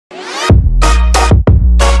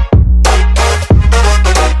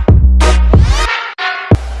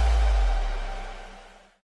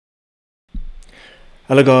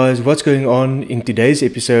Hello guys, what's going on? In today's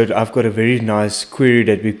episode, I've got a very nice query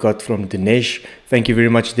that we got from Dinesh. Thank you very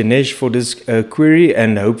much, Dinesh, for this query,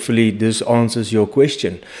 and hopefully this answers your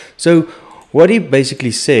question. So what he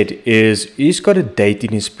basically said is he's got a date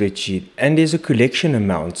in his spreadsheet and there's a collection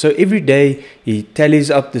amount. So every day he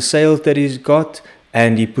tallies up the sales that he's got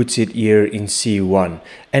and he puts it here in C1.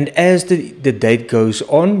 And as the date goes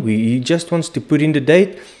on, he just wants to put in the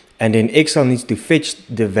date, and then Excel needs to fetch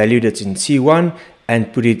the value that's in C1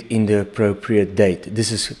 and put it in the appropriate date.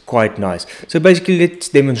 This is quite nice. So basically, let's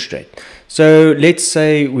demonstrate. So let's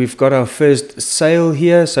say we've got our first sale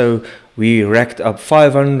here. So we racked up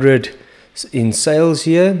 500 in sales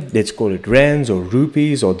here. Let's call it rands or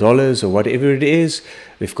rupees or dollars or whatever it is.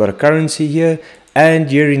 We've got a currency here. And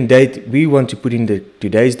year in date, we want to put in the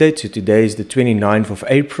today's date. So today is the 29th of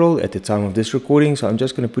April at the time of this recording. So I'm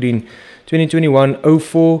just going to put in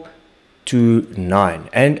 2021-04-29.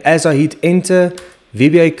 And as I hit enter,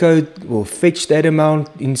 VBA code will fetch that amount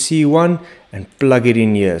in C1 and plug it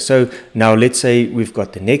in here. So now let's say we've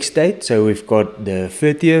got the next date. So we've got the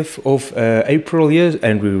 30th of April here,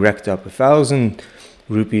 and we racked up 1,000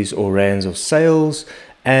 rupees or rands of sales.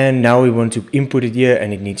 And now we want to input it here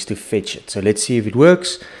and it needs to fetch it. So let's see if it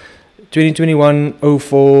works.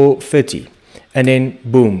 2021-04-30. And then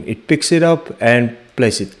boom, it picks it up and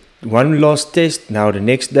places it. One last test. Now the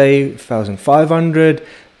next day, 1,500.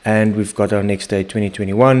 And we've got our next day,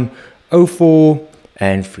 2021-04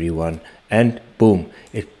 and 31. And boom,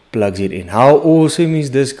 it plugs it in. How awesome is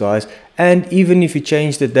this, guys? And even if you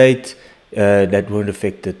change the date, that won't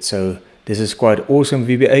affect it. So this is quite awesome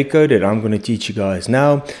VBA code that I'm going to teach you guys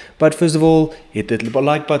now. But first of all, hit that little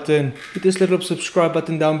like button, hit this little subscribe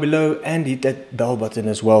button down below, and hit that bell button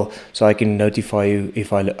as well, so I can notify you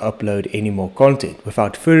if I upload any more content.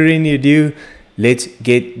 Without further ado, let's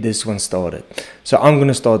get this one started. So I'm going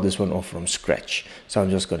to start this one off from scratch. So I'm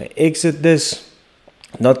just going to exit this,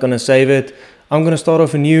 not going to save it. I'm going to start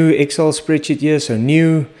off a new Excel spreadsheet here. So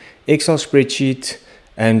new Excel spreadsheet,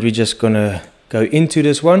 and we're just going to go into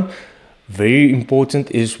this one. Very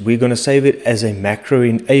important is we're going to save it as a macro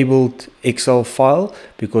enabled Excel file,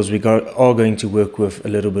 because we are going to work with a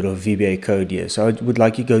little bit of VBA code here. So I would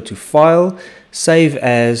like you to go to file, save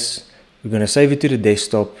as. We're going to save it to the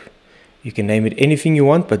desktop. You can name it anything you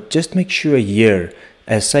want, but just make sure here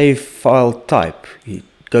as save file type, you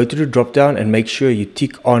go to the drop down and make sure you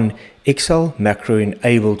tick on Excel macro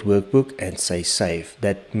enabled workbook and say save.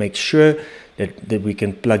 That makes sure that we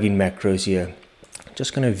can plug in macros here. I'm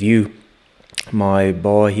just going to view my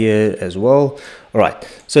bar here as well. All right,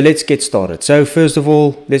 so let's get started. So first of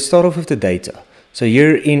all, let's start off with the data. So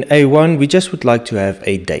here in A1, we just would like to have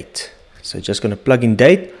a date. So just going to plug in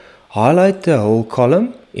date, highlight the whole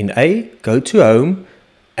column in A, go to home,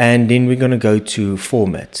 and then we're going to go to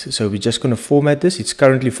format. So we're just going to format this. It's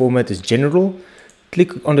currently formatted as general.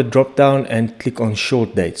 Click on the drop down and click on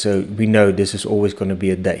short date. So we know this is always going to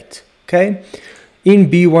be a date. Okay. In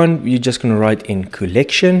B1, we're just going to write in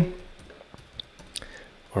collection.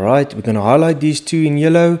 All right, we're going to highlight these two in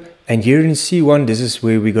yellow, and here in C1, this is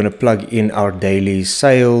where we're going to plug in our daily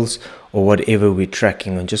sales or whatever we're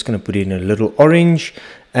tracking. I'm just going to put in a little orange,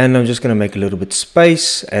 and I'm just going to make a little bit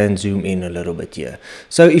space and zoom in a little bit here.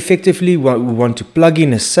 So effectively, we want to plug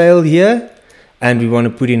in a sale here, and we want to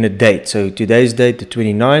put in a date. So today's date, the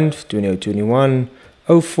 29th,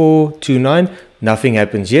 2021-04-29. Nothing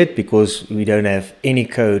happens yet because we don't have any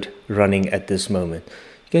code running at this moment.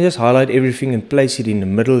 You can just highlight everything and place it in the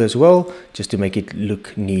middle as well, just to make it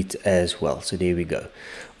look neat as well. So there we go.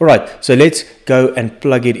 All right, so let's go and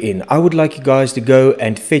plug it in. I would like you guys to go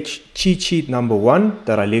and fetch cheat sheet number 1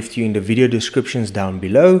 that I left you in the video descriptions down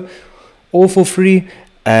below, all for free.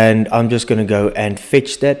 And I'm just going to go and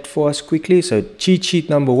fetch that for us quickly. So cheat sheet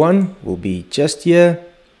number 1 will be just here.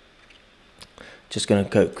 Just going to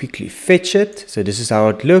go quickly fetch it. So this is how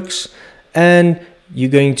it looks. And you're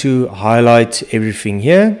going to highlight everything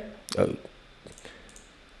here. Oh,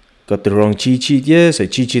 got the wrong cheat sheet here. So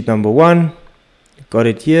cheat sheet number 1, got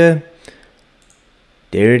it here.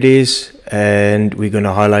 There it is. And we're going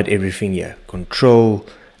to highlight everything here. Control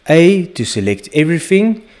A to select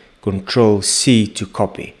everything. Control C to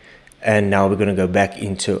copy. And now we're going to go back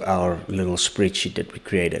into our little spreadsheet that we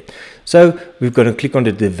created. So we're going to click on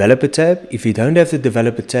the developer tab. If you don't have the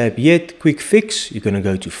developer tab yet, quick fix, you're going to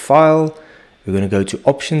go to file. We're going to go to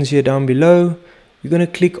options here down below. You're going to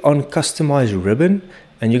click on customize ribbon,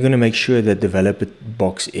 and you're going to make sure that developer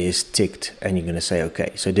box is ticked, and you're going to say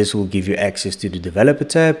okay. So this will give you access to the developer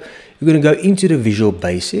tab. You're going to go into the Visual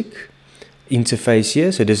Basic. interface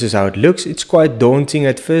here. So this is how it looks. It's quite daunting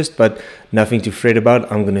at first, but nothing to fret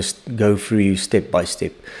about. I'm going to go through you step by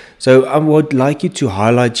step. So I would like you to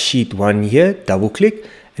highlight sheet 1 here, double click,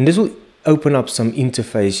 and this will open up some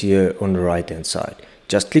interface here on the right hand side.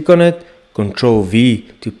 Just click on it, Control V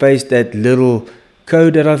to paste that little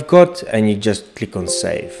code that I've got, and you just click on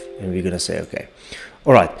save, and we're going to say okay.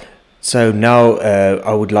 All right. So now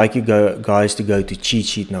I would like you guys to go to cheat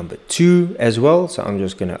sheet number 2 as well. So I'm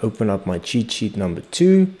just going to open up my cheat sheet number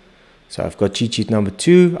 2. So I've got cheat sheet number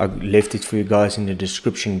 2. I left it for you guys in the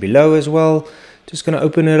description below as well. Just going to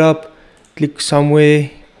open it up, click somewhere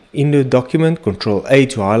in the document, Control A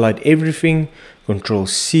to highlight everything, Control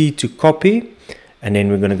C to copy, and then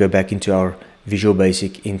we're going to go back into our Visual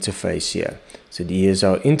Basic interface here. So here's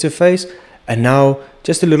our interface. And now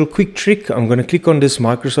just a little quick trick. I'm going to click on this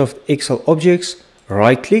Microsoft Excel objects,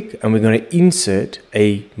 right click, and we're going to insert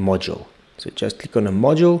a module. So just click on a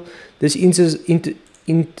module. This enters a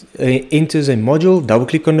module, double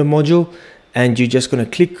click on the module, and you're just going to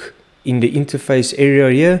click in the interface area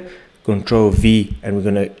here, Control V, and we're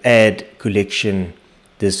going to add collection,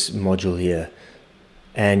 this module here,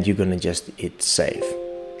 and you're going to just hit save.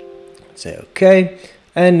 Say okay.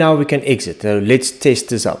 And now we can exit. So let's test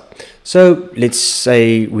this up. So let's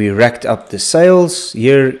say we racked up the sales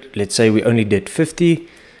here. Let's say we only did 50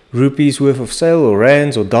 rupees worth of sale, or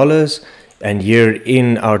rands or dollars. And here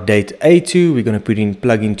in our date A2, we're going to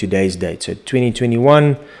plug in today's date. So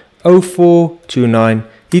 2021-04-29,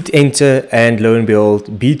 hit enter, and lo and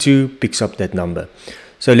behold, B2 picks up that number.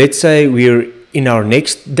 So let's say we're in our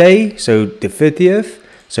next day, so the 30th.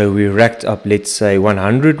 So we racked up, let's say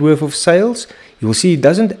 100 worth of sales. You will see it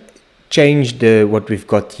doesn't change what we've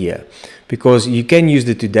got here, because you can use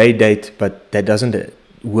the today date, but that doesn't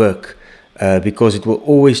work because it will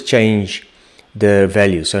always change the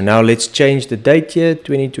value. So now let's change the date here,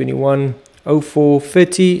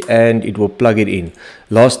 2021-04-30, and it will plug it in.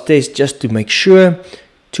 Last test just to make sure,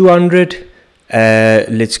 200.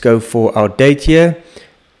 Let's go for our date here,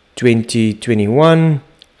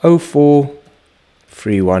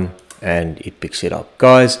 2021-04-31. And it picks it up.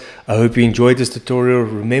 Guys, I hope you enjoyed this tutorial.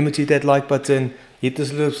 Remember to hit that like button, hit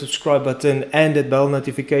this little subscribe button, and that bell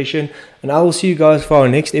notification, and I will see you guys for our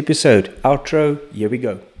next episode. Outro, here we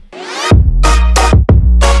go.